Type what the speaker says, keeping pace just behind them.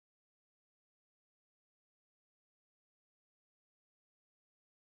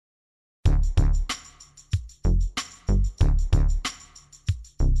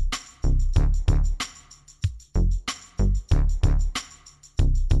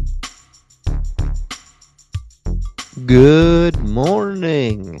Good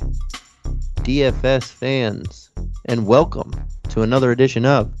morning, DFS fans, and welcome to another edition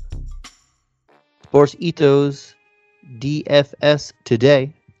of Sports Ethos DFS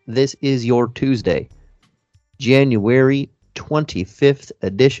Today. This is your Tuesday, January 25th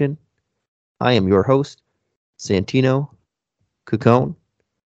edition. I am your host, Santino Cucone.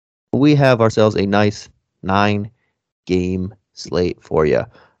 We have ourselves a nice 9-game slate for you.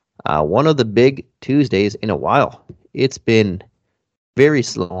 One of the big Tuesdays in a while. It's been very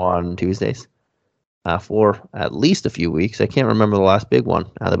slow on Tuesdays for at least a few weeks. I can't remember the last big one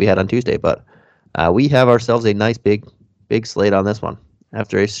that we had on Tuesday, but we have ourselves a nice big slate on this one.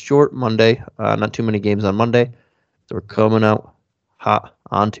 After a short Monday, not too many games on Monday, so we're coming out hot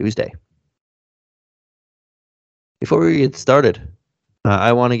on Tuesday. Before we get started,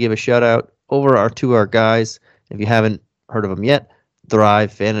 I want to give a shout out to our guys. If you haven't heard of them yet,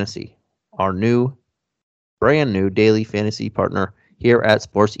 Thrive Fantasy, our brand new daily fantasy partner here at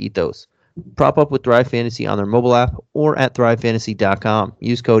Sports Ethos. Prop up with Thrive Fantasy on their mobile app or at thrivefantasy.com.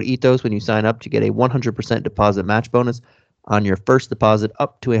 Use code ETHOS when you sign up to get a 100% deposit match bonus on your first deposit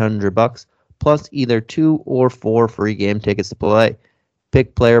up to $100, plus either 2 or 4 free game tickets to play.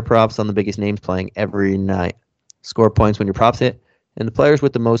 Pick player props on the biggest names playing every night. Score points when your props hit, and the players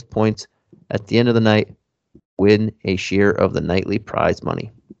with the most points at the end of the night win a share of the nightly prize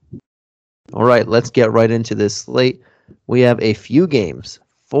money. All right, let's get right into this slate. We have a few games,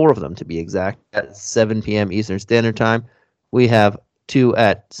 4 of them to be exact, at 7 p.m. Eastern Standard Time. We have 2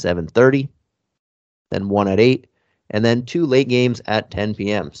 at 7:30, then 1 at 8, and then 2 late games at 10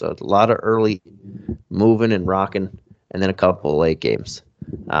 p.m. So it's a lot of early moving and rocking, and then a couple late games.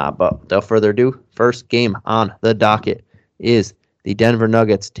 But without further ado, first game on the docket is the Denver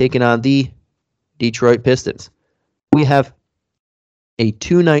Nuggets taking on the Detroit Pistons. We have a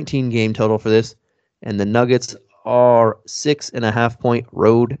 219 game total for this, and the Nuggets are 6.5-point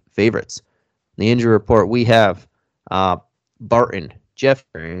road favorites. In the injury report, we have Barton, Jeff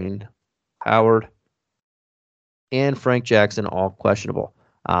Green, Howard, and Frank Jackson all questionable.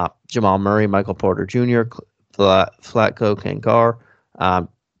 Jamal Murray, Michael Porter Jr., Vlatko Cancar,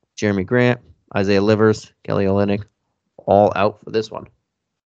 Jeremy Grant, Isaiah Livers, Kelly Olynyk, all out for this one.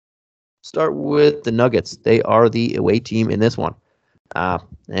 Start with the Nuggets. They are the away team in this one.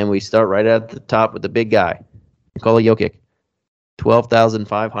 And we start right at the top with the big guy, Nikola Jokic,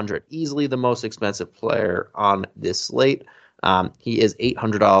 $12,500, easily the most expensive player on this slate. He is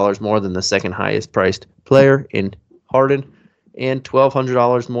 $800 more than the second highest priced player in Harden, and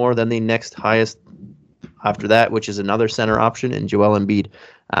 $1,200 more than the next highest after that, which is another center option in Joel Embiid.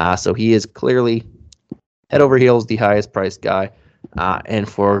 So he is clearly head over heels the highest priced guy, and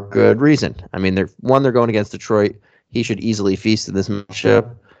for good reason. I mean, they're going against Detroit. He should easily feast in this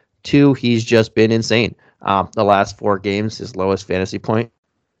matchup. 2, he's just been insane. The last 4 games, his lowest fantasy point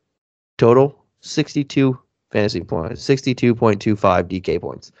total, 62 fantasy points, 62.25 DK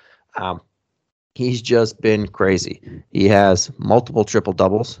points. He's just been crazy. He has multiple triple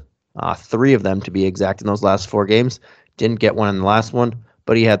doubles, 3 of them to be exact in those last 4 games. Didn't get one in the last one,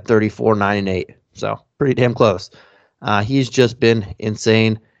 but he had 34, 9, and 8. So pretty damn close. He's just been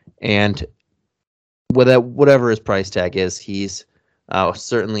insane, and whatever his price tag is, he's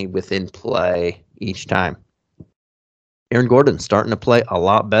certainly within play each time. Aaron Gordon starting to play a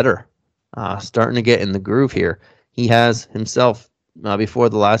lot better, starting to get in the groove here. He has himself, before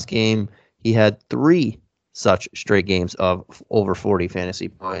the last game, he had 3 such straight games of over 40 fantasy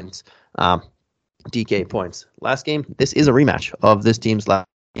points, DK points. Last game, this is a rematch of this team's last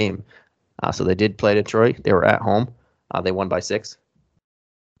game. So they did play Detroit. They were at home. They won by 6.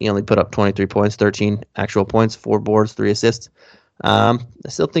 He only put up 23 points, 13 actual points, 4 boards, 3 assists. I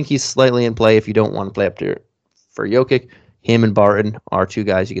still think he's slightly in play if you don't want to play up there for Jokic. Him and Barton are 2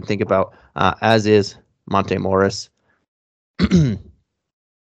 guys you can think about, as is Monte Morris.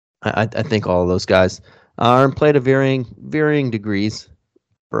 I think all of those guys are in play to varying degrees.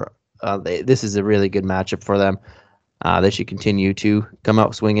 This is a really good matchup for them. They should continue to come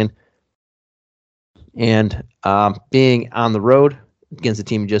out swinging. And being on the road against the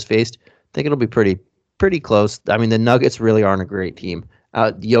team you just faced, I think it'll be pretty close. I mean, the Nuggets really aren't a great team.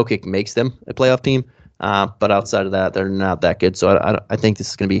 Jokic makes them a playoff team, but outside of that, they're not that good. So I think this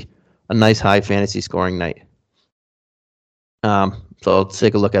is going to be a nice high fantasy scoring night. So let's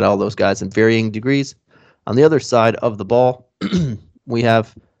take a look at all those guys in varying degrees. On the other side of the ball, we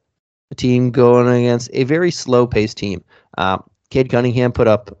have a team going against a very slow-paced team. Cade Cunningham put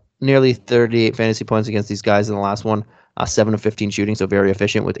up nearly 38 fantasy points against these guys in the last one. 7 of 15 shooting, so very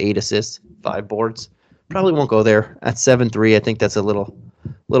efficient with 8 assists, 5 boards. Probably won't go there at 7-3. I think that's a little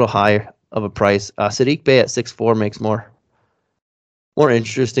high of a price. Sadiq Bey at 6'4" makes more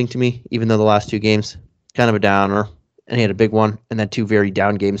interesting to me, even though the last two games kind of a downer, and he had a big one, and then two very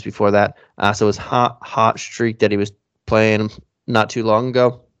down games before that. So his hot streak that he was playing not too long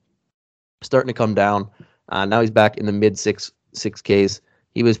ago starting to come down. Now he's back in the mid 6Ks.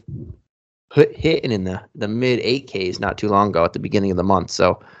 He was hitting in the mid 8Ks not too long ago at the beginning of the month.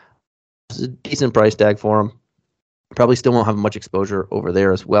 So it's a decent price tag for him. Probably still won't have much exposure over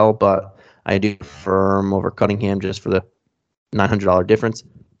there as well, but I do prefer him over Cunningham just for the $900 difference.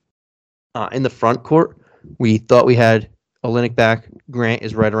 In the front court, we thought we had Olynyk back. Grant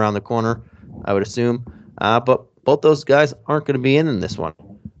is right around the corner, I would assume. But both those guys aren't going to be in this one.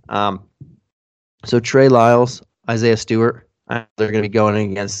 So Trey Lyles, Isaiah Stewart, they're going to be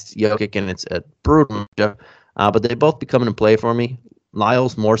going against Jokic, and it's a brutal matchup. But they both be coming to play for me.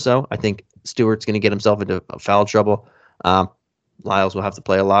 Lyles more so. I think Stewart's going to get himself into foul trouble. Lyles will have to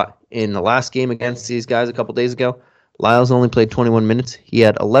play a lot. In the last game against these guys a couple days ago, Lyles only played 21 minutes. He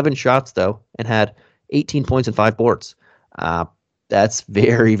had 11 shots, though, and had 18 points and 5 boards. That's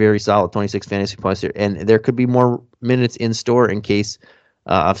very, very solid, 26 fantasy points here. And there could be more minutes in store in case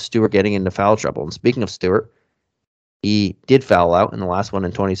of Stewart getting into foul trouble. And speaking of Stewart, he did foul out in the last one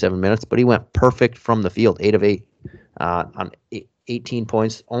in 27 minutes, but he went perfect from the field, 8 of 8 on 18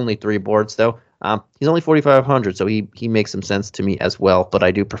 points, only 3 boards, though. He's only 4,500, so he makes some sense to me as well, but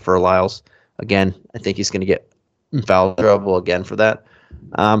I do prefer Lyles. Again, I think he's going to get in foul trouble again for that.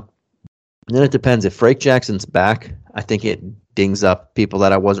 And then it depends. If Frank Jackson's back, I think it dings up people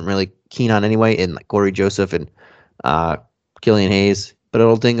that I wasn't really keen on anyway, in like Corey Joseph and Killian Hayes, but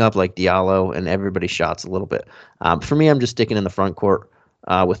it'll ding up like Diallo and everybody's shots a little bit. For me, I'm just sticking in the front court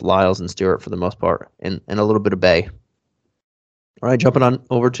with Lyles and Stewart for the most part, and a little bit of Bey. All right, jumping on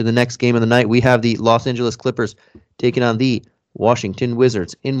over to the next game of the night, we have the Los Angeles Clippers taking on the Washington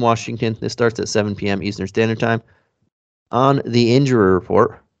Wizards in Washington. This starts at 7 p.m. Eastern Standard Time. On the injury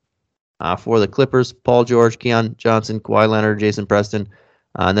report for the Clippers, Paul George, Keon Johnson, Kawhi Leonard, Jason Preston.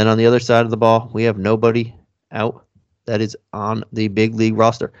 And then on the other side of the ball, we have nobody out that is on the big league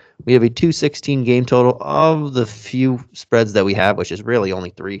roster. We have a 216 game total of the few spreads that we have, which is really only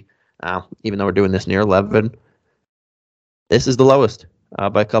 3, even though we're doing this near 11. This is the lowest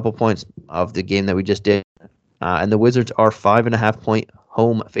by a couple points of the game that we just did. And the Wizards are 5.5-point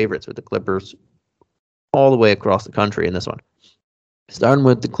home favorites with the Clippers all the way across the country in this one. Starting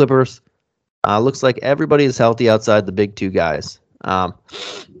with the Clippers, looks like everybody is healthy outside the big 2 guys.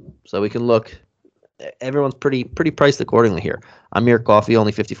 So we can look. Everyone's pretty priced accordingly here. Amir Coffey,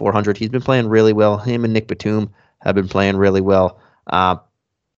 only 5,400. He's been playing really well. Him and Nick Batum have been playing really well.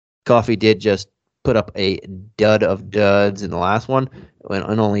 Coffey did just put up a dud of duds in the last one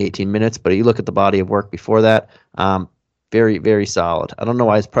in only 18 minutes, but you look at the body of work before that, very, very solid. I don't know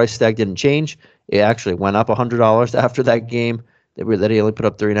why his price tag didn't change. It actually went up $100 after that game that he only put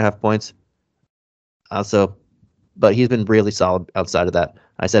up 3.5 points. But he's been really solid outside of that.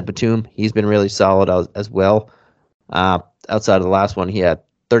 I said Batum, he's been really solid as well. Outside of the last one, he had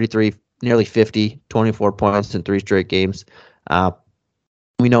 33, nearly 50, 24 points in 3 straight games.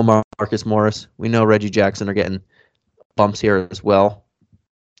 We know Marcus Morris. We know Reggie Jackson are getting bumps here as well.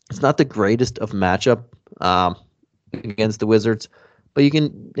 It's not the greatest of matchup against the Wizards, but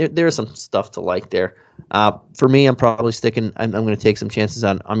there's some stuff to like there. For me, I'm probably sticking. I'm going to take some chances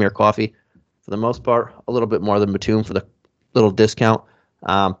on Amir Coffey for the most part, a little bit more than Batum for the little discount.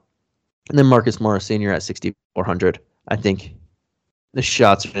 And then Marcus Morris Sr. at 6,400. I think the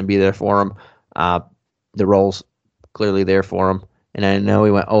shots are going to be there for him. The roll's clearly there for him. And I know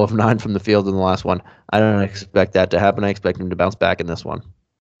he went 0 of 9 from the field in the last one. I don't expect that to happen. I expect him to bounce back in this one.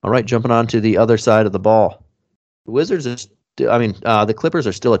 All right, jumping on to the other side of the ball. The Wizards the Clippers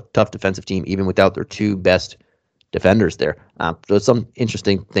are still a tough defensive team, even without their 2 best defenders there. So it's some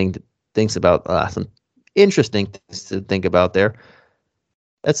interesting things to think about there.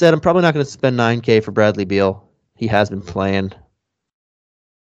 That said, I'm probably not going to spend $9K for Bradley Beal. He has been playing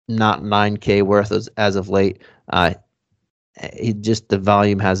not $9K worth as of late. The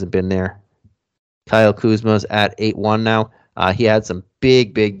volume hasn't been there. Kyle Kuzma's at 8-1 now. He had some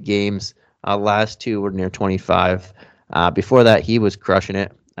big games. Last 2 were near 25. Before that, he was crushing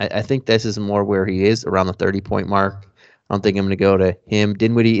it. I think this is more where he is, around the 30-point mark. I don't think I'm going to go to him.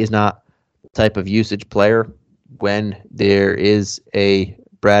 Dinwiddie is not the type of usage player when there is a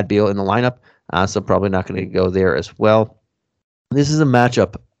Brad Beal in the lineup, so probably not going to go there as well. This is a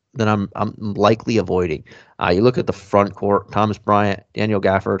matchup that I'm likely avoiding. You look at the front court: Thomas Bryant, Daniel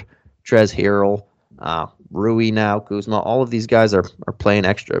Gafford, Trez Harrell, Rui now, Kuzma. All of these guys are playing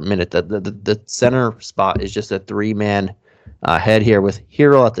extra minute. The center spot is just a 3-man head here with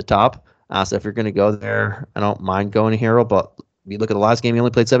Harrell at the top. So if you're going to go there, I don't mind going to Harrell, but you look at the last game, he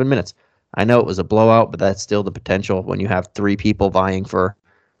only played 7 minutes. I know it was a blowout, but that's still the potential when you have 3 people vying for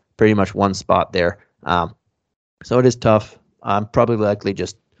pretty much one spot there. So it is tough. I'm probably likely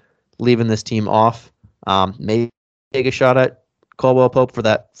just leaving this team off. Maybe take a shot at Caldwell Pope for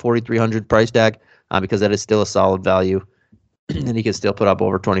that 4,300 price tag because that is still a solid value, and he can still put up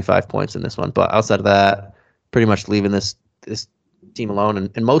over 25 points in this one. But outside of that, pretty much leaving this team alone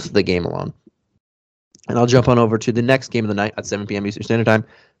and most of the game alone. And I'll jump on over to the next game of the night at 7 p.m. Eastern Standard Time.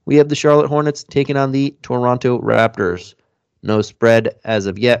 We have the Charlotte Hornets taking on the Toronto Raptors. No spread as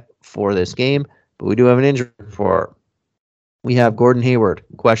of yet for this game, but we do have an injury report. We have Gordon Hayward,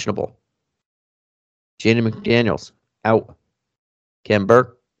 questionable. Jaden McDaniels, out. Ken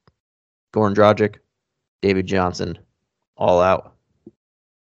Burke, Goran Dragic, David Johnson, all out.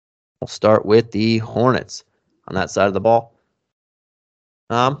 We'll start with the Hornets on that side of the ball.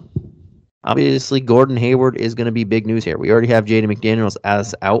 Obviously, Gordon Hayward is going to be big news here. We already have Jaden McDaniels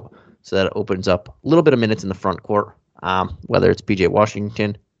as out, so that opens up a little bit of minutes in the front court, whether it's PJ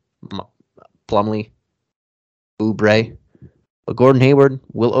Washington, Plumlee, Oubre. But Gordon Hayward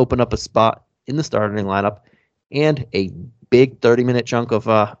will open up a spot in the starting lineup and a big 30-minute chunk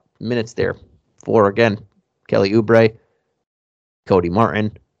of minutes there for, again, Kelly Oubre, Cody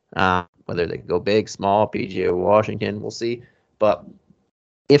Martin, whether they go big, small, PJ Washington, we'll see. But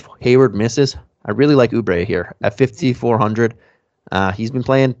if Hayward misses, I really like Oubre here at 5,400. He's been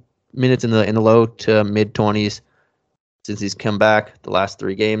playing minutes in the low to mid 20s since he's come back the last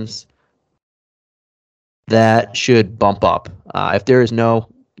 3 games. That should bump up. If there is no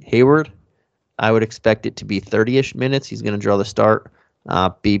Hayward, I would expect it to be 30-ish minutes. He's going to draw the start,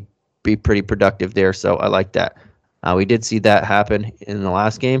 be pretty productive there. So I like that. We did see that happen in the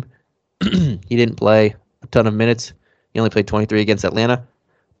last game. He didn't play a ton of minutes. He only played 23 against Atlanta,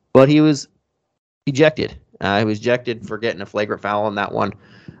 but he was ejected. He was ejected for getting a flagrant foul on that one.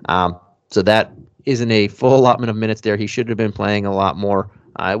 So that isn't a full allotment of minutes there. He should have been playing a lot more.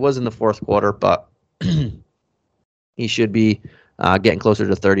 It was in the fourth quarter, but he should be getting closer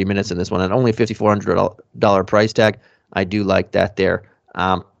to 30 minutes in this one. At only a $5,400 price tag, I do like that there.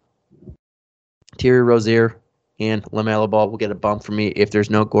 Thierry Rozier and LaMelo Ball will get a bump for me. If there's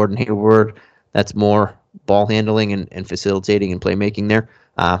no Gordon Hayward, that's more ball handling and facilitating and playmaking there.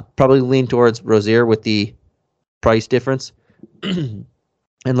 Probably lean towards Rozier with the price difference. And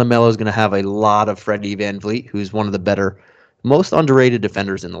LaMelo is going to have a lot of Freddie VanVleet, who's one of the better, most underrated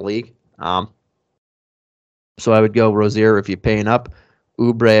defenders in the league. So I would go Rozier if you're paying up.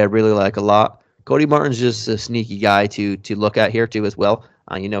 Oubre I really like a lot. Cody Martin's just a sneaky guy to look at here too as well.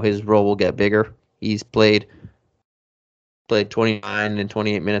 His role will get bigger. He's played 29 and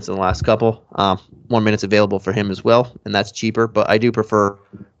 28 minutes in the last couple. 1 minute's available for him as well, and that's cheaper. But I do prefer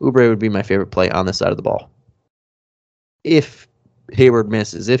Oubre would be my favorite play on this side of the ball. If Hayward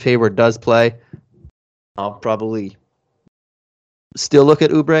misses, if Hayward does play, I'll probably still look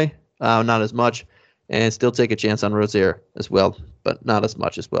at Oubre, not as much, and still take a chance on Rozier as well, but not as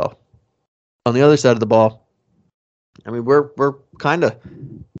much as well. On the other side of the ball, we're kind of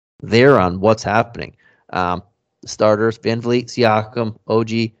there on what's happening. Starters, VanVleet, Siakam,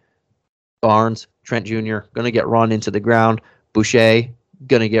 OG, Barnes, Trent Jr. going to get run into the ground. Boucher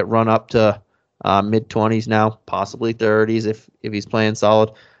going to get run up to mid-20s now, possibly 30s if he's playing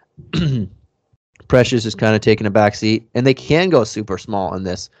solid. Precious is kind of taking a back seat, and they can go super small in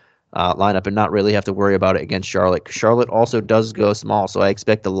this lineup and not really have to worry about it against Charlotte. Charlotte also does go small, so I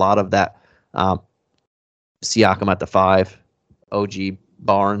expect a lot of that. Siakam at the 5, OG,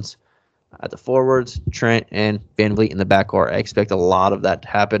 Barnes at the forwards, Trent and VanVleet in the backcourt. I expect a lot of that to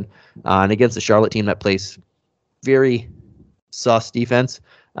happen. And against the Charlotte team that plays very sus defense,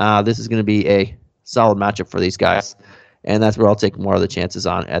 this is going to be a solid matchup for these guys. And that's where I'll take more of the chances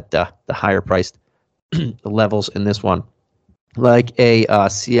on at the higher priced levels in this one. Like a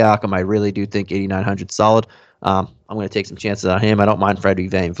Siakam, I really do think 8,900 solid. I'm going to take some chances on him. I don't mind Freddie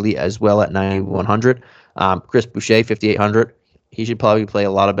VanVleet as well at 9,100. Chris Boucher, 5,800. He should probably play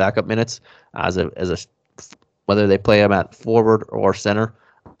a lot of backup minutes as a whether they play him at forward or center.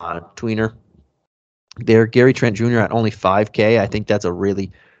 Tweener. There, Gary Trent Jr. at only 5K. I think that's a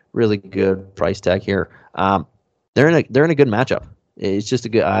really, really good price tag here. They're in a good matchup. It's just a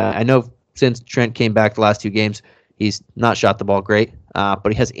good. I know since Trent came back the last 2 games, he's not shot the ball great, but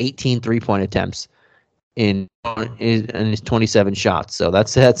he has 18 3-point attempts in his 27 shots. So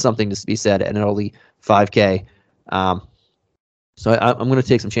that's something to be said, and only 5K. So I'm going to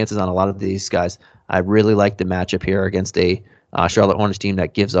take some chances on a lot of these guys. I really like the matchup here against a Charlotte Hornets team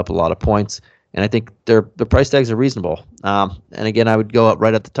that gives up a lot of points. and I think the price tags are reasonable. And again, I would go up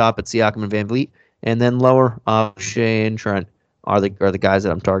right at the top at Siakam and Van Vliet, and then lower Shea and Trent are the guys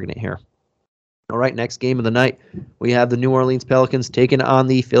that I'm targeting here. All right, next game of the night, we have the New Orleans Pelicans taking on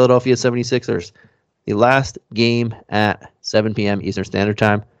the Philadelphia 76ers. The last game at 7 p.m. Eastern Standard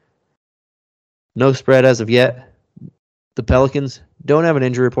Time. No spread as of yet. The Pelicans don't have an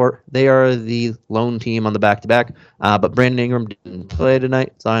injury report. They are the lone team on the back-to-back. But Brandon Ingram didn't play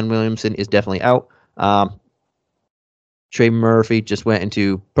tonight. Zion Williamson is definitely out. Trey Murphy just went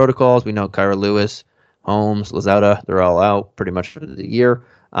into protocols. We know Kyra Lewis, Holmes, Lazauda, they're all out pretty much for the year.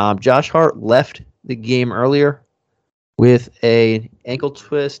 Josh Hart left the game earlier with an ankle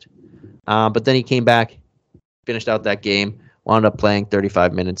twist, but then he came back, finished out that game, wound up playing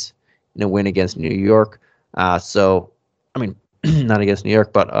 35 minutes in a win against New York. Not against New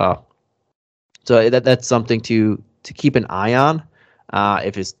York, but so that's something to keep an eye on.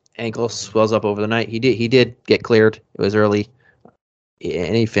 If his ankle swells up over the night, he did get cleared. It was early,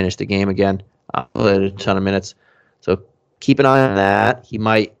 and he finished the game again. Played a ton of minutes, so keep an eye on that. He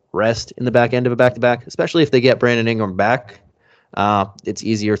might rest in the back end of a back-to-back, especially if they get Brandon Ingram back. It's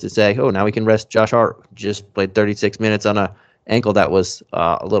easier to say, oh, now we can rest Josh Hart. Just played 36 minutes on a ankle that was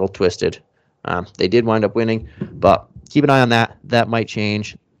a little twisted. They did wind up winning, but keep an eye on that. That might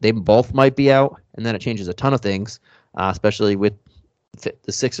change. They both might be out, and then it changes a ton of things, especially with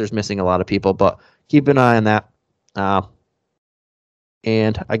the Sixers missing a lot of people. But keep an eye on that.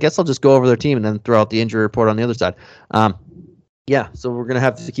 And I guess I'll just go over their team and then throw out the injury report on the other side. So we're going to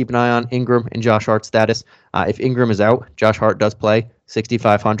have to keep an eye on Ingram and Josh Hart's status. If Ingram is out, Josh Hart does play,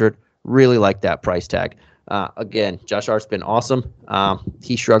 $6,500. Really like that price tag. Again, Josh Hart's been awesome.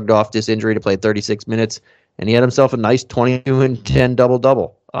 He shrugged off this injury to play 36 minutes, and he had himself a nice 22 and 10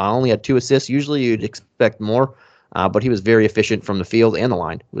 double-double. Only had 2 assists. Usually you'd expect more, but he was very efficient from the field and the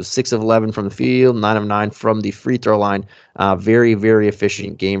line. It was 6 of 11 from the field, 9 of 9 from the free throw line. Very, very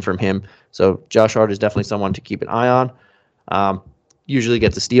efficient game from him. So Josh Hart is definitely someone to keep an eye on. Usually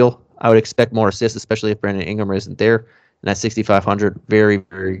gets a steal. I would expect more assists, especially if Brandon Ingram isn't there. And at $6,500, very,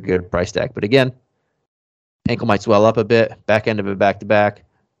 very good price tag. But again, ankle might swell up a bit. Back end of a back-to-back.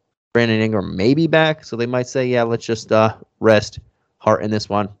 Brandon Ingram may be back, so they might say, yeah, let's just rest Hart in this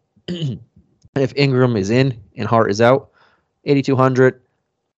one. And if Ingram is in and Hart is out, $8,200,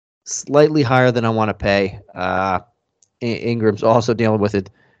 slightly higher than I want to pay. Ingram's also dealing with an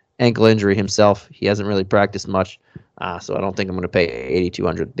ankle injury himself. He hasn't really practiced much, so I don't think I'm going to pay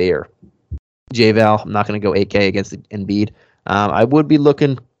 $8,200 there. J-Val, I'm not going to go 8K against Embiid. I would be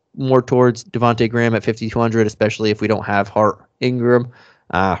looking more towards Devontae Graham at $5,200, especially if we don't have Hart Ingram.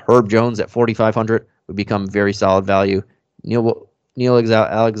 Herb Jones at $4,500 would become very solid value. Neil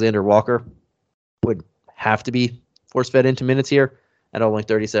Alexander Walker would have to be force-fed into minutes here at only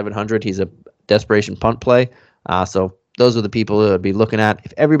 $3,700. He's a desperation punt play. So those are the people that I'd be looking at.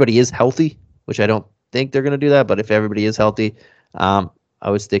 If everybody is healthy, which I don't think they're going to do that, but if everybody is healthy, I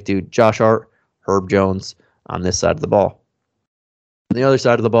would stick to Josh Hart, Herb Jones on this side of the ball. On the other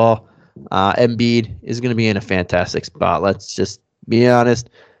side of the ball, Embiid is going to be in a fantastic spot. Let's just be honest.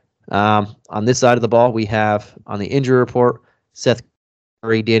 On this side of the ball, we have on the injury report, Seth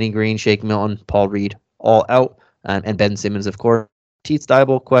Curry, Danny Green, Shake Milton, Paul Reed, all out, and Ben Simmons, of course. Teets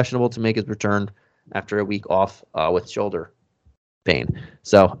Thybulle, questionable to make his return after a week off with shoulder pain.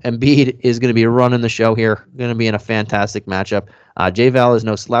 So Embiid is going to be running the show here, going to be in a fantastic matchup. J-Val is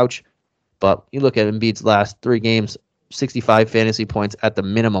no slouch, but you look at Embiid's last 3 games, 65 fantasy points at the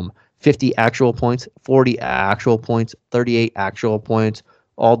minimum, 50 actual points, 40 actual points, 38 actual points,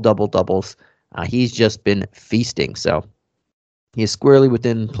 all double-doubles. He's just been feasting, so he's squarely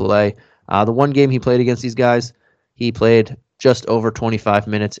within play. The one game he played against these guys, he played just over 25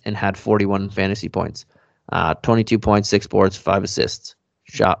 minutes and had 41 fantasy points. 22 points, 6 boards, 5 assists.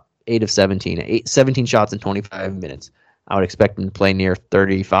 Shot 8 of 17. 17 shots in 25 minutes. I would expect him to play near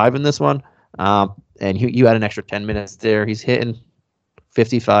 35 in this one. And you had an extra 10 minutes there. He's hitting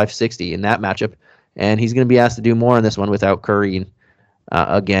 55, 60 in that matchup. And he's going to be asked to do more in this one without Curry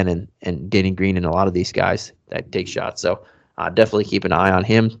again and Danny Green and a lot of these guys that take shots. So definitely keep an eye on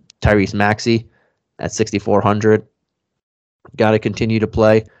him. Tyrese Maxey at 6,400. Got to continue to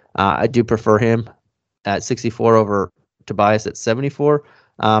play. I do prefer him at 64 over Tobias at 74.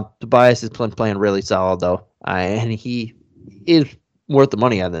 Tobias is playing really solid, though. And he is worth the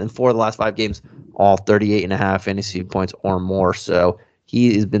money. And 4 of the last 5 games, all 38.5 fantasy points or more. So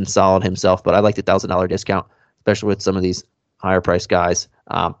he has been solid himself. But I like the $1,000 discount, especially with some of these higher price guys.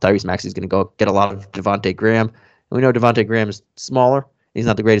 Tyrese Maxey is going to go get a lot of Devontae Graham. And we know Devontae Graham is smaller He's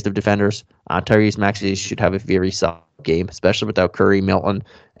not the greatest of defenders. Tyrese Maxey should have a very solid game, especially without Curry, Milton,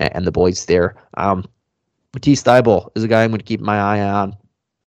 and the boys there. Matisse Thybulle is a guy I'm going to keep my eye on.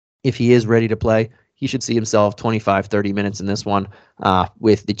 If he is ready to play, he should see himself 25, 30 minutes in this one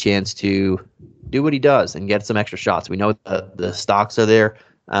with the chance to do what he does and get some extra shots. We know the stocks are there.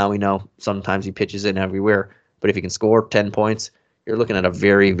 We know sometimes he pitches in everywhere. But if he can score 10 points, you're looking at a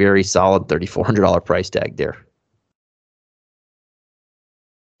very, very solid $3,400 price tag there.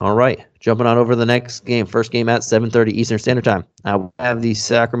 All right, jumping on over to the next game. First game at 7:30 Eastern Standard Time. We have the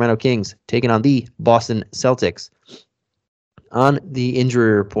Sacramento Kings taking on the Boston Celtics. On the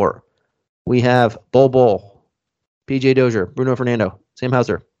injury report, we have Bol, PJ Dozier, Bruno Fernando, Sam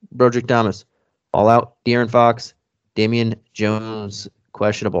Hauser, Broderick Thomas, all out. De'Aaron Fox, Damian Jones,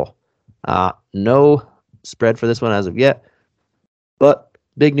 questionable. No spread for this one as of yet. But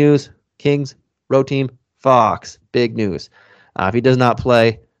big news, Kings, road team, Fox, big news. If he does not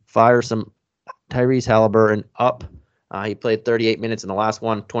play, fire some Tyrese Halliburton up. He played 38 minutes in the last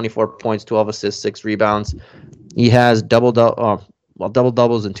one, 24 points, 12 assists, 6 rebounds. He has double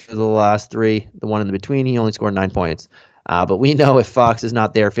doubles in 2 of the last 3. The one in the between, he only scored 9 points. But we know if Fox is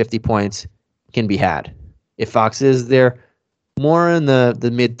not there, 50 points can be had. If Fox is there, more in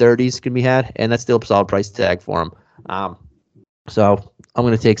the mid-30s can be had, and that's still a solid price tag for him. So I'm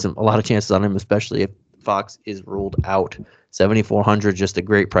going to take a lot of chances on him, especially if Fox is ruled out. 7,400, just a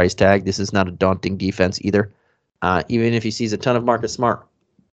great price tag. This is not a daunting defense either. Even if he sees a ton of Marcus Smart,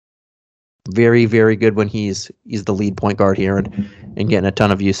 very, very good when he's the lead point guard here and getting a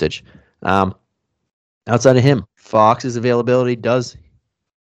ton of usage. Outside of him, Fox's availability does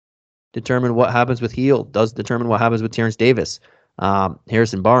determine what happens with Hield, does determine what happens with Terrence Davis.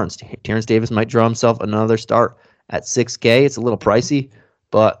 Harrison Barnes. Terrence Davis might draw himself another start at $6K. It's a little pricey,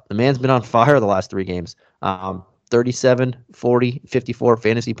 but the man's been on fire the last 3 games. 37, 40, 54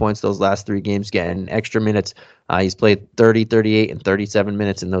 fantasy points those last 3 games, getting extra minutes. He's played 30, 38, and 37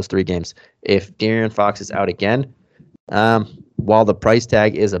 minutes in those 3 games. If De'Aaron Fox is out again, while the price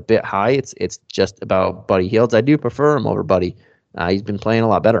tag is a bit high, it's just about Buddy Hield. I do prefer him over Buddy. He's been playing a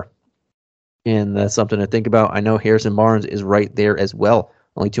lot better. And that's something to think about. I know Harrison Barnes is right there as well,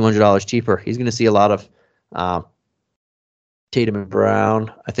 only $200 cheaper. He's going to see a lot of Tatum and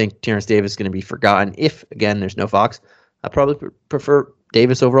Brown. I think Terrence Davis is going to be forgotten if, again, there's no Fox. I probably prefer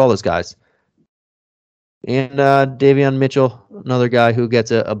Davis over all those guys. And Davion Mitchell, another guy who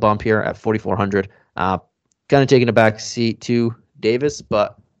gets a bump here at 4,400. Kind of taking a back seat to Davis,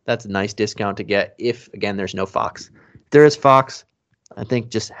 but that's a nice discount to get if, again, there's no Fox. If there is Fox, I think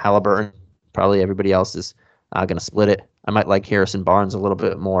just Halliburton. Probably everybody else is going to split it. I might like Harrison Barnes a little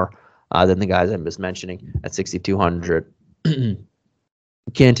bit more than the guys I was mentioning at 6,200.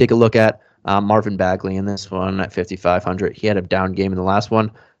 Can take a look at Marvin Bagley in this one at 5,500. He had a down game in the last one,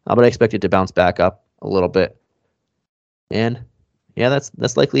 but I expect it to bounce back up a little bit. And yeah,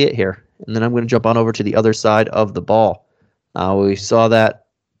 that's likely it here. And then I'm going to jump on over to the other side of the ball. We saw that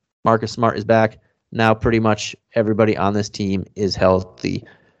Marcus Smart is back. Now pretty much everybody on this team is healthy.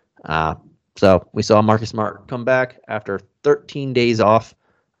 So we saw Marcus Smart come back after 13 days off,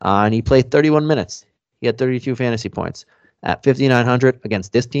 and he played 31 minutes. He had 32 fantasy points. At 5,900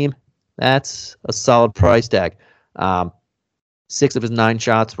 against this team, that's a solid price tag. 6 of his 9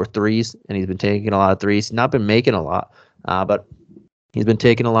 shots were threes, and he's been taking a lot of threes. He's not been making a lot, but he's been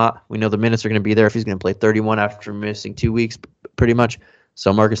taking a lot. We know the minutes are going to be there if he's going to play 31 after missing 2 weeks, pretty much.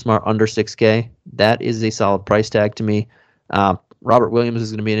 So Marcus Smart under 6K, that is a solid price tag to me. Robert Williams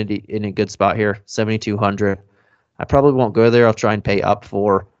is going to be in a good spot here, 7,200. I probably won't go there. I'll try and pay up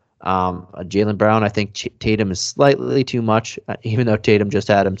for Jaylen Brown. I think Tatum is slightly too much, even though Tatum just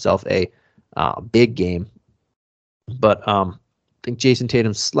had himself a big game. But I think Jason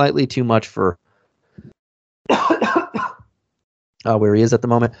Tatum's slightly too much for where he is at the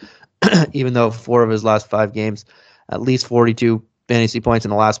moment, even though 4 of his last 5 games, at least 42 fantasy points in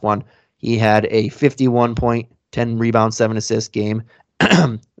the last one. He had a 51 point, 10 rebounds, 7 assists game,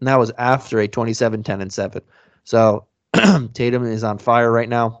 and that was after a 27, 10, and 7. So Tatum is on fire right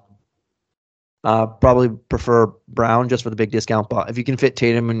now. Probably prefer Brown just for the big discount, but if you can fit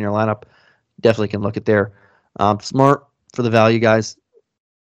Tatum in your lineup, definitely can look at there. Smart for the value guys.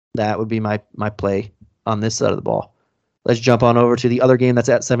 That would be my play on this side of the ball. Let's jump on over to the other game that's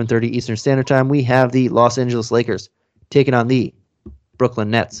at 7:30 Eastern Standard Time. We have the Los Angeles Lakers taking on the Brooklyn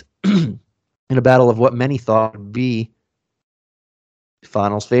Nets in a battle of what many thought would be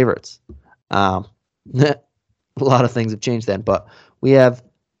finals favorites. A lot of things have changed then, but we have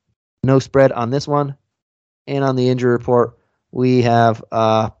no spread on this one. And on the injury report, we have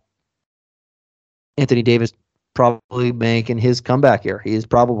Anthony Davis probably making his comeback here. He is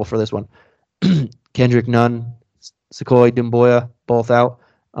probable for this one. Kendrick Nunn, Sequoia Dumboya, both out.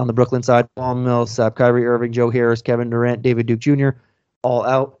 On the Brooklyn side, Paul Millsap, Kyrie Irving, Joe Harris, Kevin Durant, David Duke Jr., all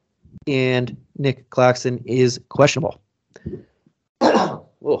out. And Nick Claxton is questionable.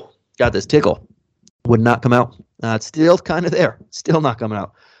 Oh, got this tickle. Would not come out. It's still kind of there. Still not coming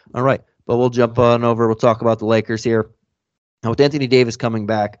out. All right, but we'll jump on over. We'll talk about the Lakers here. Now, with Anthony Davis coming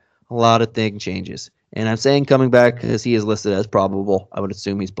back, a lot of thing changes. And I'm saying coming back because he is listed as probable. I would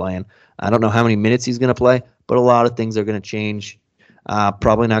assume he's playing. I don't know how many minutes he's going to play, but a lot of things are going to change.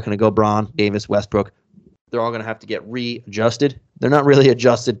 Probably not going to go Braun, Davis, Westbrook. They're all going to have to get readjusted. They're not really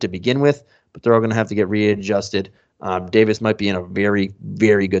adjusted to begin with, but they're all going to have to get readjusted. Davis might be in a very,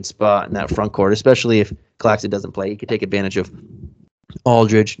 very good spot in that front court, especially if Claxton doesn't play. He could take advantage of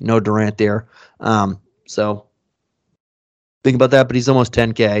Aldridge, no Durant there. So think about that, but he's almost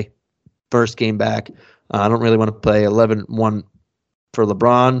 10K. First game back. I don't really want to play 11-1 for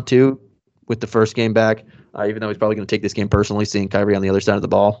LeBron, too, with the first game back, even though he's probably going to take this game personally, seeing Kyrie on the other side of the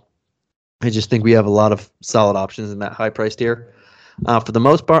ball. I just think we have a lot of solid options in that high-priced tier. For the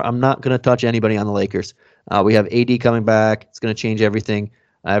most part, I'm not going to touch anybody on the Lakers. We have AD coming back. It's going to change everything.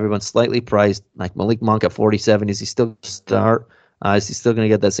 Everyone's slightly priced, like Malik Monk at 47. Is he still going to start? Is he still going to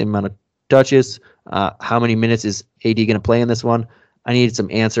get that same amount of touches? How many minutes is AD going to play in this one? I need some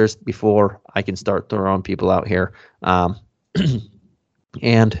answers before I can start throwing people out here. And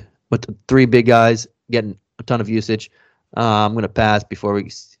with the three big guys getting a ton of usage, I'm going to pass before we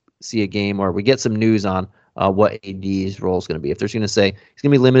see a game or we get some news on what AD's role is going to be. If they're going to say he's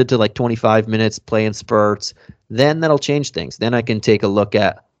going to be limited to like 25 minutes, play in spurts, then that'll change things. Then I can take a look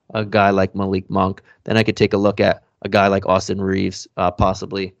at a guy like Malik Monk. Then I could take a look at a guy like Austin Reeves,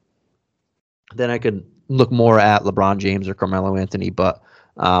 possibly. Then I could look more at LeBron James or Carmelo Anthony, but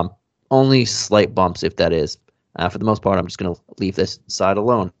only slight bumps if that is. For the most part, I'm just going to leave this side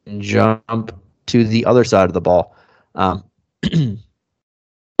alone and jump to the other side of the ball.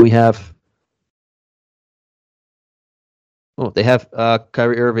 We have they have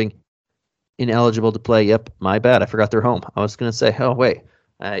Kyrie Irving ineligible to play. Yep, my bad. I forgot they're home. I was going to say, oh, wait.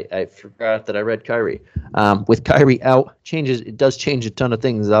 I forgot that I read Kyrie. With Kyrie out, it does change a ton of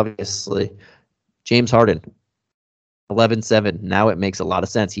things, obviously. James Harden, 11-7. Now it makes a lot of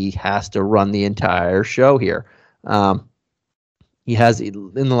sense. He has to run the entire show here. He has,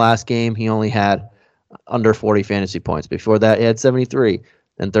 in the last game, he only had under 40 fantasy points. Before that, he had 73,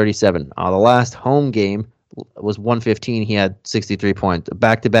 then 37. The last home game was 115. He had 63 points.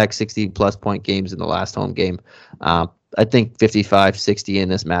 Back-to-back 60-plus point games in the last home game. I think 55-60 in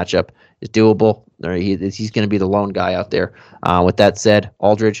this matchup is doable. He's going to be the lone guy out there. With that said,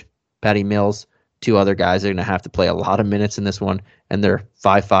 Aldridge, Patty Mills, two other guys are going to have to play a lot of minutes in this one, and they're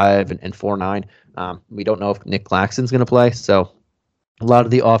 5'5" and 4'9". We don't know if Nick Claxton's going to play, so a lot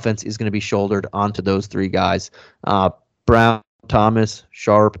of the offense is going to be shouldered onto those three guys. Brown, Thomas,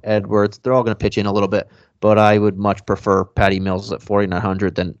 Sharp, Edwards, they're all going to pitch in a little bit, but I would much prefer Patty Mills at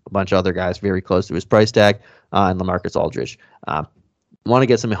 4,900 than a bunch of other guys very close to his price tag, and LaMarcus Aldridge. Want to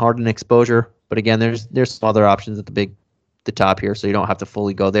get some Harden exposure, but again, there's some other options at the top here, so you don't have to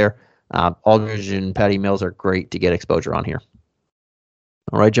fully go there. Aldridge and Patty Mills are great to get exposure on here.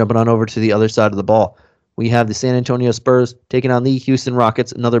 All right, jumping on over to the other side of the ball. We have the San Antonio Spurs taking on the Houston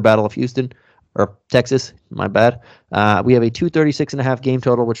Rockets, another battle of Houston, or Texas, my bad. We have a 236.5 game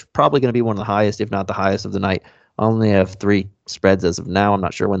total, which is probably going to be one of the highest, if not the highest of the night. I only have 3 spreads as of now. I'm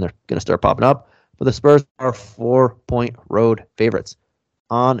not sure when they're going to start popping up. But the Spurs are 4-point road favorites.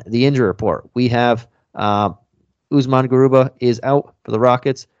 On the injury report, we have Usman Garuba is out for the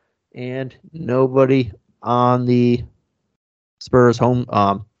Rockets, and nobody on the Spurs home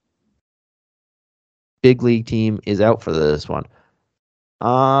big league team is out for this one.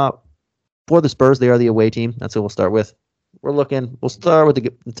 For the Spurs, they are the away team. That's who we'll start with. We'll start with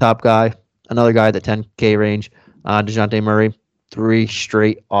the top guy, another guy at the 10K range, DeJounte Murray. 3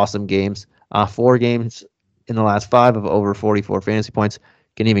 straight awesome games. 4 games in the last 5 of over 44 fantasy points.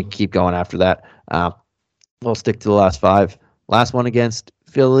 Can even keep going after that. We'll stick to the last 5. Last one against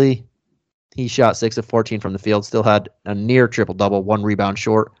Philly, he shot 6 of 14 from the field. Still had a near triple-double, 1 rebound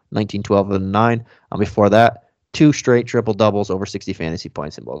short, 19, 12, and 9. Before that, 2 straight triple-doubles over 60 fantasy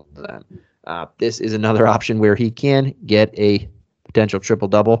points in both of them. This is another option where he can get a potential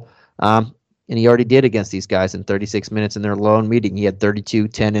triple-double. And he already did against these guys in 36 minutes in their lone meeting. He had 32,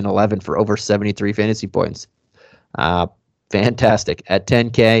 10, and 11 for over 73 fantasy points. Fantastic. At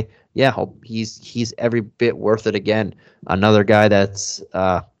 10K, yeah, he's every bit worth it again. Another guy that's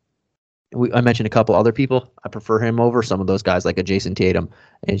I mentioned a couple other people. I prefer him over some of those guys like a Jason Tatum.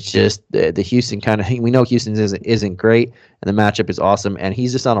 It's just the Houston kind of. We know Houston isn't great, and the matchup is awesome, and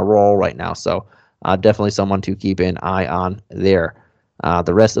he's just on a roll right now. So definitely someone to keep an eye on there.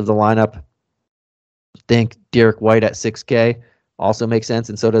 The rest of the lineup, I think Derek White at 6K also makes sense,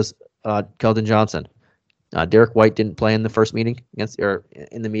 and so does Keldon Johnson. Derek White didn't play in the first meeting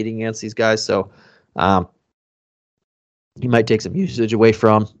in the meeting against these guys, so he might take some usage away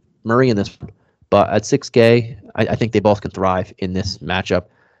from Murray in this one. But at 6K, I think they both can thrive in this matchup.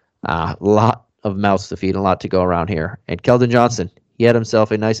 A lot of mouths to feed, a lot to go around here. And Keldon Johnson, he had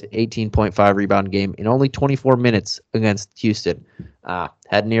himself a nice 18.5 rebound game in only 24 minutes against Houston.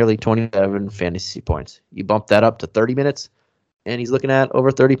 Had nearly 27 fantasy points. You bump that up to 30 minutes, and he's looking at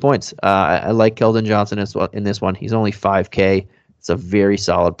over 30 points. I like Keldon Johnson as well in this one. He's only 5K. It's a very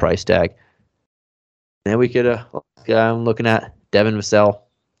solid price tag. Then we could, I'm looking at Devin Vassell.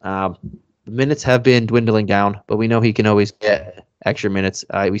 The minutes have been dwindling down, but we know he can always get extra minutes.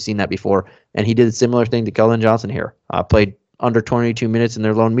 We've seen that before, and he did a similar thing to Keldon Johnson here. Played under 22 minutes in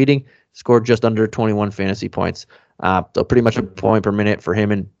their lone meeting, scored just under 21 fantasy points. So pretty much a point per minute for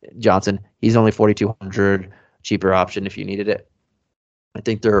him and Johnson. He's only 4,200, cheaper option if you needed it. I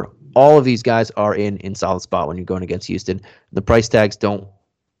think all of these guys are in solid spot when you're going against Houston. The price tags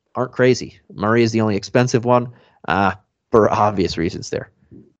aren't crazy. Murray is the only expensive one for obvious reasons there.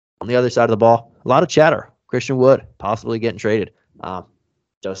 On the other side of the ball, a lot of chatter. Christian Wood possibly getting traded.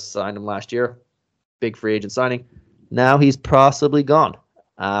 Just signed him last year. Big free agent signing. Now he's possibly gone.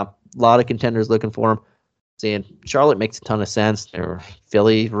 A lot of contenders looking for him. Seeing Charlotte makes a ton of sense. There were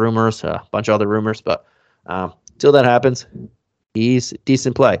Philly rumors, a bunch of other rumors, but until that happens, he's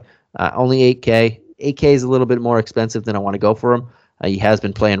decent play. Only 8K. 8K is a little bit more expensive than I want to go for him. He has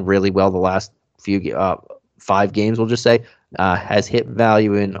been playing really well the last 5 games, we'll just say. Has hit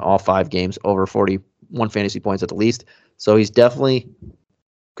value in all 5 games, over 41 fantasy points at the least. So he's definitely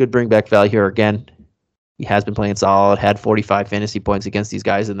could bring back value here again. He has been playing solid, had 45 fantasy points against these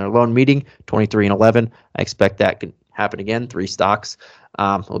guys in their lone meeting, 23 and 11. I expect that could happen again. 3 stocks.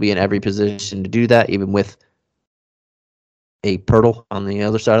 Will be in every position to do that, even with a Pirtle on the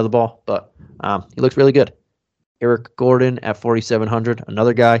other side of the ball. But he looks really good. Eric Gordon at 4,700,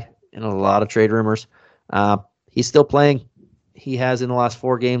 another guy in a lot of trade rumors. He's still playing. He has in the last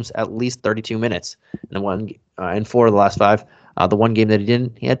 4 games at least 32 minutes, and 4 of the last 5. The one game that he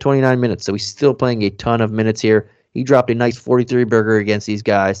didn't, he had 29 minutes, so he's still playing a ton of minutes here. He dropped a nice 43 burger against these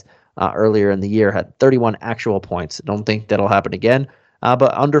guys earlier in the year, had 31 actual points. Don't think that'll happen again,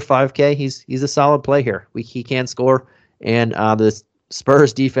 but under 5K, he's a solid play here. He can score, and the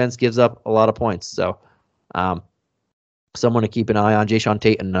Spurs defense gives up a lot of points, so someone to keep an eye on. Jayshawn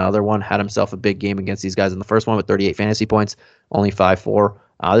Tate, another one, had himself a big game against these guys in the first one with 38 fantasy points, only 5-4.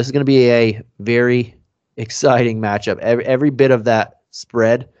 This is going to be a very exciting matchup. Every bit of that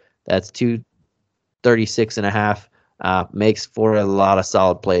spread, that's 236.5, makes for a lot of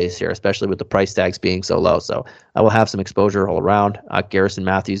solid plays here, especially with the price tags being so low. So I will have some exposure all around. Garrison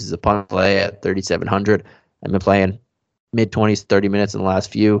Matthews is a punt play at 3,700. I've been playing mid-20s, 30 minutes in the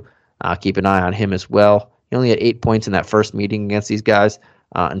last few. Keep an eye on him as well. He only had 8 points in that first meeting against these guys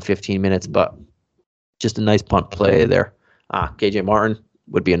in 15 minutes, but just a nice punt play there. KJ Martin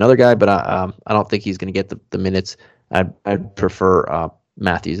would be another guy, but I don't think he's going to get the minutes. I'd prefer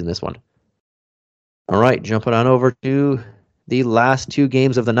Matthews in this one. All right, jumping on over to the last 2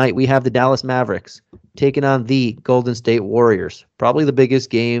 games of the night. We have the Dallas Mavericks taking on the Golden State Warriors. Probably the biggest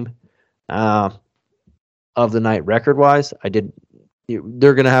game of the night record-wise. They're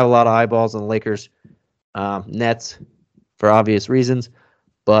going to have a lot of eyeballs on the Lakers. Nets for obvious reasons,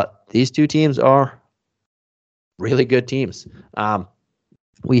 but these 2 teams are really good teams.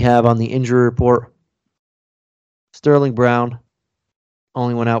 We have on the injury report Sterling Brown,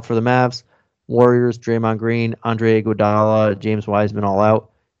 only went out for the Mavs. Warriors, Draymond Green, Andre Iguodala, James Wiseman all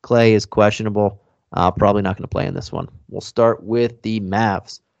out. Clay is questionable. Probably not going to play in this one. We'll start with the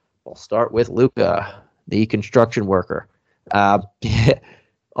Mavs. We'll start with Luka, the construction worker.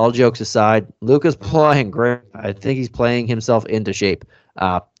 All jokes aside, Luka's playing great. I think he's playing himself into shape.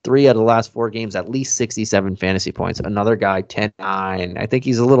 3 out of the last 4 games, at least 67 fantasy points. Another guy, 10-9. I think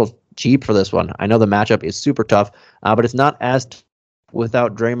he's a little cheap for this one. I know the matchup is super tough, but it's not as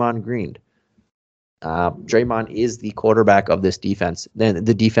without Draymond Green. Draymond is the quarterback of this defense. Then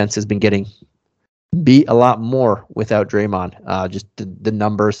the defense has been getting beat a lot more without Draymond. Just the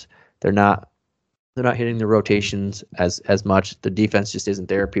numbers, they're not hitting the rotations as much. The defense just isn't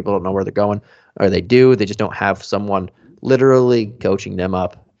there. People don't know where they're going, or they do. They just don't have someone literally coaching them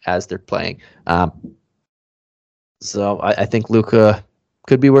up as they're playing. So I think Luka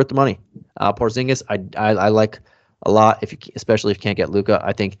could be worth the money. Porzingis, I like a lot, especially if you can't get Luka.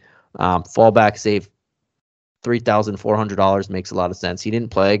 I think fallback save $3,400 makes a lot of sense. He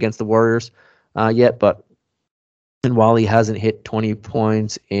didn't play against the Warriors yet, but and while he hasn't hit 20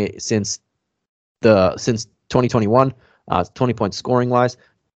 points since 2021, 20 points scoring wise,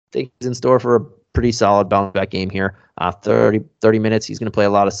 I think he's in store for a pretty solid bounce back game here. 30 minutes. He's going to play a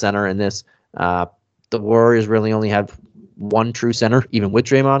lot of center in this. The Warriors really only have one true center, even with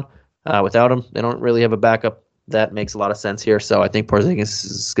Draymond. Without him, they don't really have a backup. That makes a lot of sense here. So I think Porzingis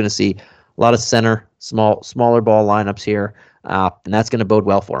is going to see a lot of center, smaller ball lineups here, and that's going to bode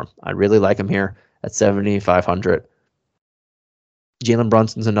well for him. I really like him here at 7,500. Jalen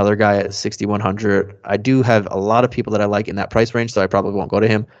Brunson's another guy at 6,100. I do have a lot of people that I like in that price range, so I probably won't go to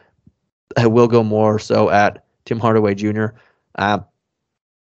him. I will go more so at Tim Hardaway Jr.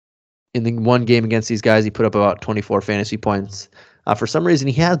 In the one game against these guys, he put up about 24 fantasy points. For some reason,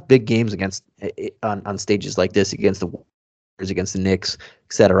 he has big games on stages like this against the Warriors, against the Knicks,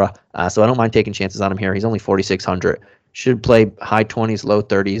 etc. So I don't mind taking chances on him here. He's only 4,600. Should play high 20s, low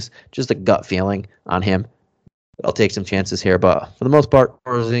 30s. Just a gut feeling on him. I'll take some chances here, but for the most part,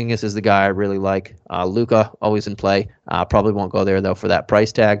 Porzingis is the guy I really like. Luka, always in play. Probably won't go there, though, for that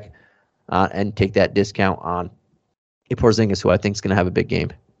price tag and take that discount on a Porzingis, who I think is going to have a big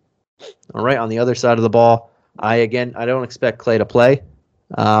game. All right, on the other side of the ball, I don't expect Klay to play.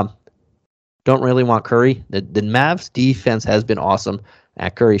 Don't really want Curry. The Mavs defense has been awesome.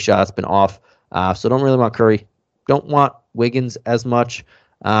 Curry's shot's been off, so don't really want Curry. Don't want Wiggins as much.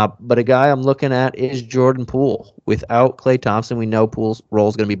 But a guy I'm looking at is Jordan Poole. Without Klay Thompson, we know Poole's role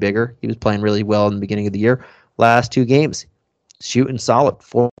is going to be bigger. He was playing really well in the beginning of the year. Last two games, shooting solid,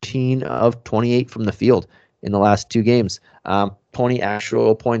 14 of 28 from the field in the last two games. 20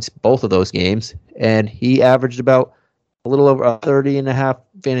 actual points both of those games, and he averaged about a little over 30 and a half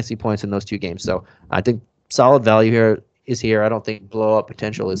fantasy points in those two games. So I think solid value here is here. I don't think blow-up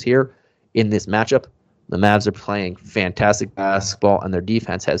potential is here in this matchup. The Mavs are playing fantastic basketball, and their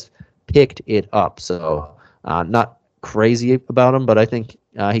defense has picked it up. So not crazy about him, but I think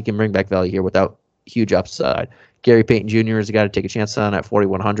he can bring back value here without huge upside. Gary Payton Jr. is a guy to take a chance on at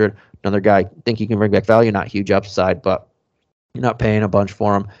 4,100. Another guy, I think he can bring back value, not huge upside, but you're not paying a bunch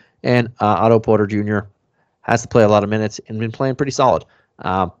for him. And Otto Porter Jr. has to play a lot of minutes and been playing pretty solid.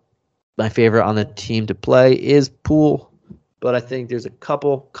 My favorite on the team to play is Poole, but I think there's a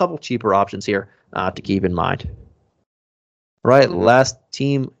couple cheaper options here to keep in mind. Right, last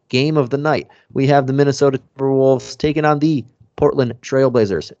team game of the night. We have the Minnesota Timberwolves taking on the Portland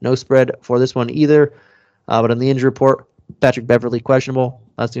Trailblazers. No spread for this one either. But on the injury report, Patrick Beverley questionable.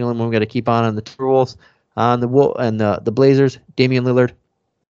 That's the only one we got to keep on the Timberwolves. On the Blazers, Damian Lillard,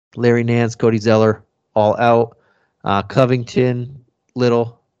 Larry Nance, Cody Zeller, all out. Covington,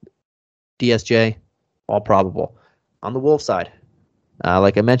 Little, DSJ, all probable. On the Wolves side,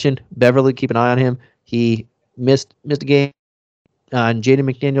 like I mentioned, Beverley, keep an eye on him. He missed a game. And Jaden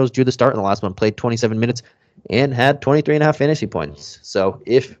McDaniels drew the start in the last one, played 27 minutes, and had 23.5 fantasy points. So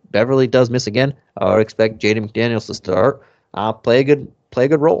if Beverley does miss again, I would expect Jaden McDaniels to start. Play a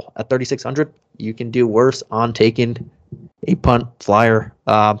good role at 3,600. You can do worse on taking a punt flyer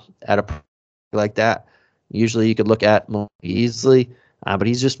at a like that. Usually you could look at more easily, but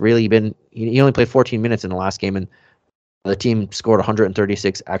he's just really been. He only played 14 minutes in the last game, and the team scored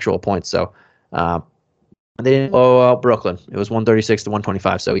 136 actual points. So they didn't blow out Brooklyn. It was 136 to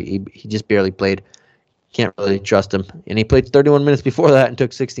 125. So he just barely played. Can't really trust him. And he played 31 minutes before that and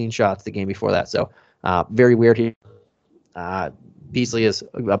took 16 shots the game before that. So very weird here. Beasley is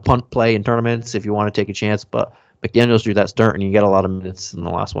a punt play in tournaments if you want to take a chance, but McDaniels drew that start and you get a lot of minutes in the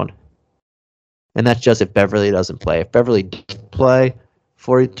last one. And that's just if Beverly doesn't play. If Beverly does play,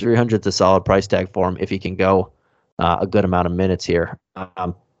 4,300 is a solid price tag for him if he can go a good amount of minutes here.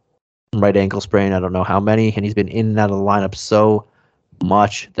 Right ankle sprain, I don't know how many, and he's been in and out of the lineup so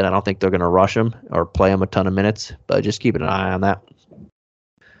much that I don't think they're going to rush him or play him a ton of minutes, but just keep an eye on that.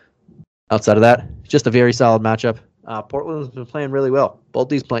 Outside of that, just a very solid matchup. Portland's been playing really well. Both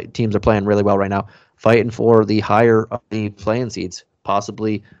these teams are playing really well right now, fighting for the higher of the play-in seeds,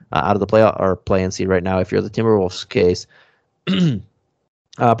 possibly out of the playoff or play-in seed right now if you're the Timberwolves case.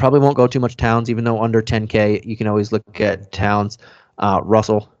 Probably won't go too much Towns, even though under 10K, you can always look at Towns.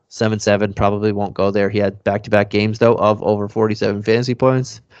 Russell, 7-7, probably won't go there. He had back-to-back games, though, of over 47 fantasy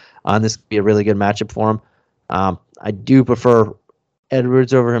points. This could be a really good matchup for him. I do prefer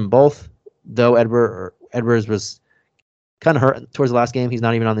Edwards over him both, though Edwards was kind of hurt towards the last game. He's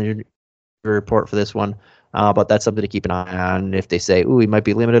not even on the injury report for this one, but that's something to keep an eye on. If they say, ooh, he might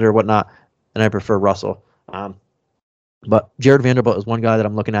be limited or whatnot, then I prefer Russell. But Jared Vanderbilt is one guy that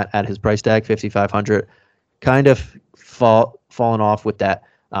I'm looking at his price tag, 5,500. Kind of fallen off with that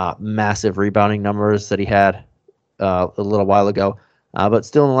massive rebounding numbers that he had a little while ago. But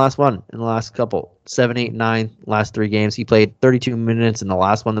still in the last couple, 7, 8, 9, last 3 games, he played 32 minutes in the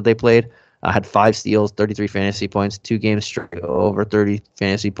last one that they played. Had 5 steals, 33 fantasy points, 2 games straight over 30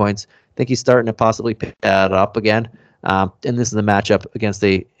 fantasy points. I think he's starting to possibly pick that up again. And this is a matchup against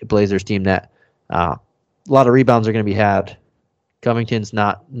a Blazers team that a lot of rebounds are going to be had. Covington's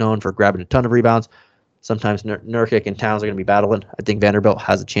not known for grabbing a ton of rebounds. Sometimes Nurkic and Towns are going to be battling. I think Vanderbilt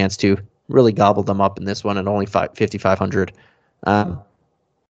has a chance to really gobble them up in this one at only 5,500. And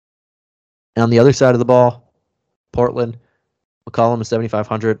on the other side of the ball, Portland, McCollum is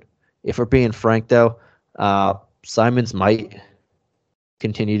 7,500. If we're being frank, though, Simons might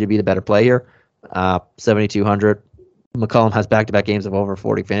continue to be the better play here. 7,200. McCollum has back-to-back games of over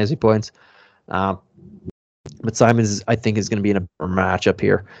 40 fantasy points. But Simons, I think, is going to be in a matchup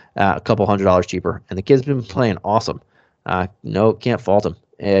here, a couple $100 cheaper. And the kid's been playing awesome. No, can't fault him.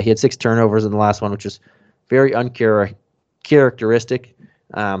 He had 6 turnovers in the last one, which is very uncharacteristic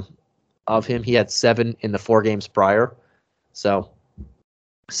of him. He had 7 in the 4 games prior. So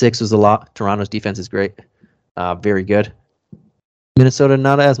 6 was a lot. Toronto's defense is great. Very good. Minnesota,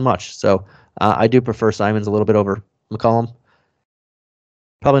 not as much. So I do prefer Simons a little bit over McCollum.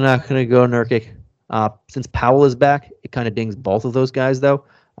 Probably not going to go Nurkic. Since Powell is back, it kind of dings both of those guys, though.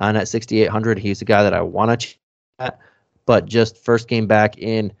 And at 6,800, he's the guy that I want to chat. But just first game back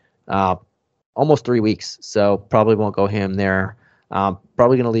in almost 3 weeks. So probably won't go him there.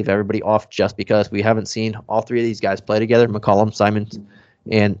 Probably going to leave everybody off just because we haven't seen all 3 of these guys play together, McCollum, Simons,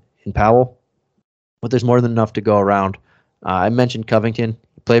 and Powell. But there's more than enough to go around. I mentioned Covington.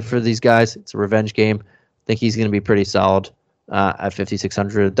 He played for these guys. It's a revenge game. I think he's going to be pretty solid at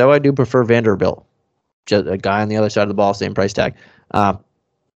 5,600, though I do prefer Vanderbilt. Just a guy on the other side of the ball, same price tag.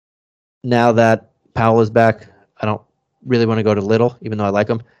 Now that Powell is back, I don't really want to go to Little, even though I like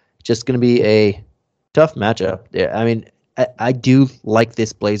him. It's just going to be a tough matchup. Yeah, I mean, I do like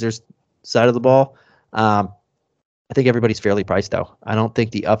this Blazers side of the ball. I think everybody's fairly priced, though. I don't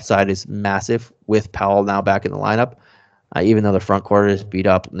think the upside is massive with Powell now back in the lineup, even though the front court is beat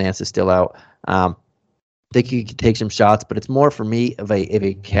up. Nance is still out. I think he can take some shots, but it's more for me of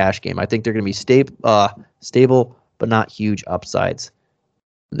a cash game. I think they're going to be stable, but not huge upsides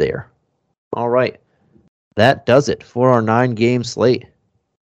there. All right. That does it for our 9-game slate.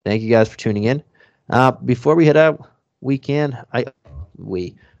 Thank you guys for tuning in. Before we head out, I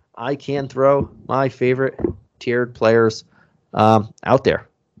can throw my favorite tiered players out there.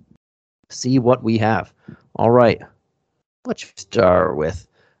 See what we have. All right. Let's start with.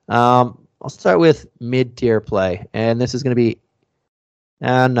 I'll start with mid-tier play, and this is going to be.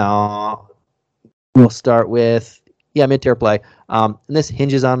 No, we'll start with mid-tier play. And this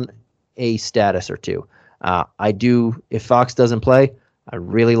hinges on a status or two. If Fox doesn't play, I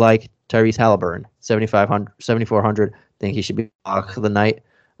really like Tyrese Halliburton, 7,400. Think he should be lock of the night.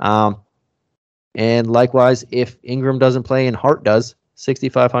 And likewise, if Ingram doesn't play and Hart does,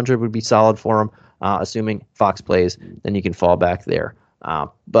 6,500 would be solid for him. Assuming Fox plays, then you can fall back there.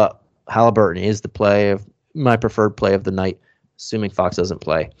 But Halliburton is my preferred play of the night, assuming Fox doesn't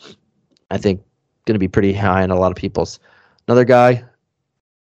play. I think going to be pretty high in a lot of people's. Another guy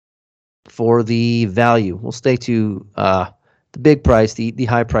for the value. We'll stay to the big price, the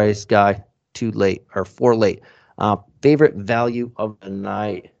high price guy, for late. Favorite value of the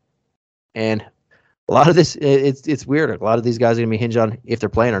night. And a lot of this, it's weird. A lot of these guys are going to be hinged on if they're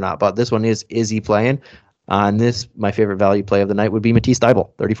playing or not. But this one is he playing? And my favorite value play of the night would be Matisse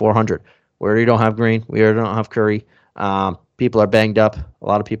Thybulle, 3,400. We already don't have Green. We already don't have Curry. People are banged up. A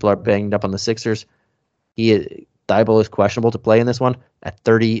lot of people are banged up on the Sixers. Thybulle is questionable to play in this one at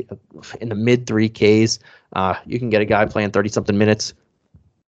 30 in the mid 3Ks. You can get a guy playing 30-something minutes.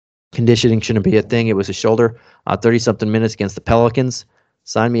 Conditioning shouldn't be a thing. It was his shoulder. 30-something minutes against the Pelicans.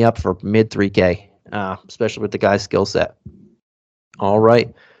 Sign me up for mid 3K, especially with the guy's skill set. All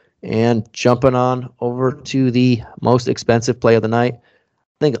right. And jumping on over to the most expensive play of the night. I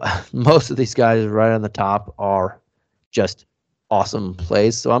think most of these guys right on the top are just awesome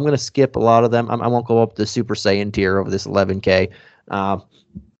plays. So I'm going to skip a lot of them. I won't go up the Super Saiyan tier over this 11K.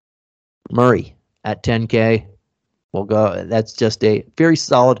 Murray at 10K. We'll go. That's just a very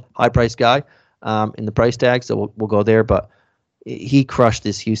solid high-priced guy in the price tag. So we'll go there. But he crushed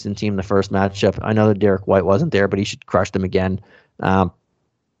this Houston team in the first matchup. I know that Derek White wasn't there, but he should crush them again.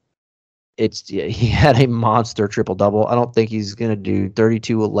 He had a monster triple-double. I don't think he's going to do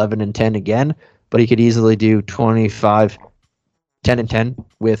 32, 11, and 10 again, but he could easily do 25, 10, and 10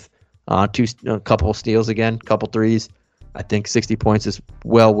 with a couple steals again, couple threes. I think 60 points is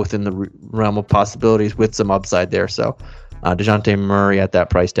well within the realm of possibilities with some upside there. So DeJounte Murray at that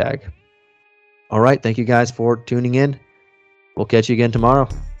price tag. All right. Thank you guys for tuning in. We'll catch you again tomorrow.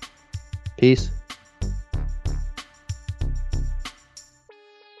 Peace.